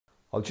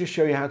I'll just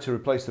show you how to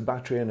replace the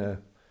battery in a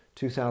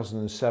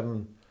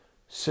 2007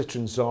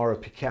 Citroen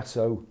Xsara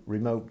Picasso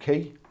remote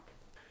key.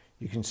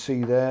 You can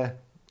see there,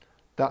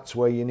 that's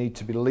where you need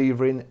to be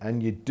levering,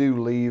 and you do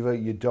lever,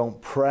 you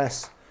don't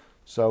press.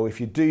 So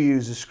if you do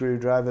use a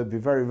screwdriver, be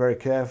very, very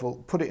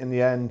careful. Put it in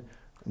the end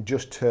and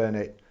just turn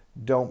it.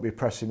 Don't be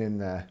pressing in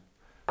there.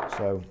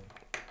 So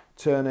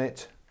turn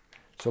it.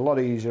 It's a lot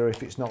easier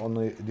if it's not on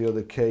the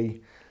other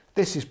key.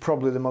 This is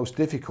probably the most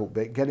difficult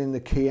bit, getting the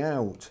key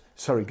out.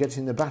 Sorry,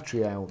 getting the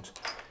battery out.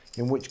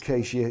 In which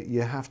case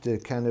you have to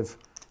kind of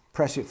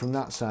press it from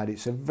that side.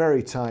 It's a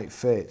very tight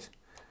fit,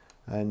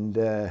 and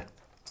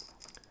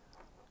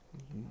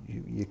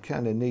you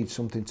kind of need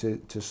something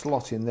to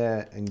slot in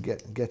there and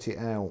get it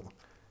out.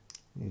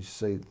 You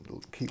see,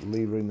 keep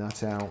levering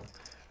that out,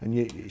 and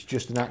it's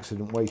just an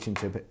accident waiting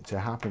to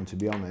happen, to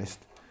be honest.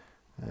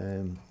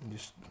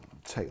 Just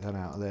take that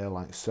out of there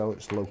like so.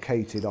 It's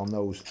located on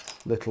those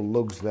little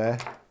lugs there.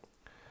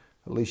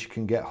 At least you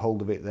can get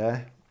hold of it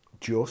there.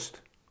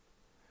 Just.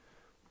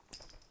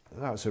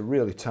 That's a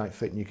really tight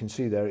fit, and you can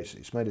see there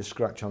it's made a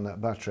scratch on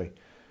that battery.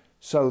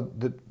 So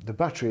the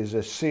battery is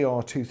a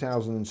CR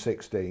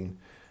 2016.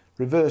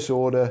 Reverse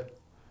order,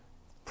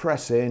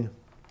 press in,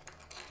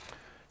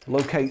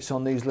 locates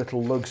on these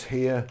little lugs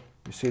here.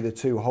 You see the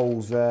two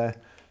holes there,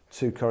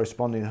 two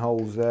corresponding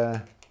holes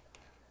there.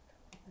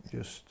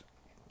 Just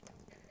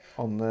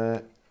on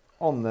there,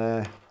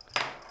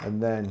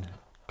 and then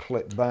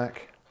clip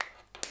back.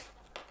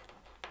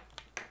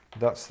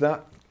 That's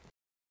that.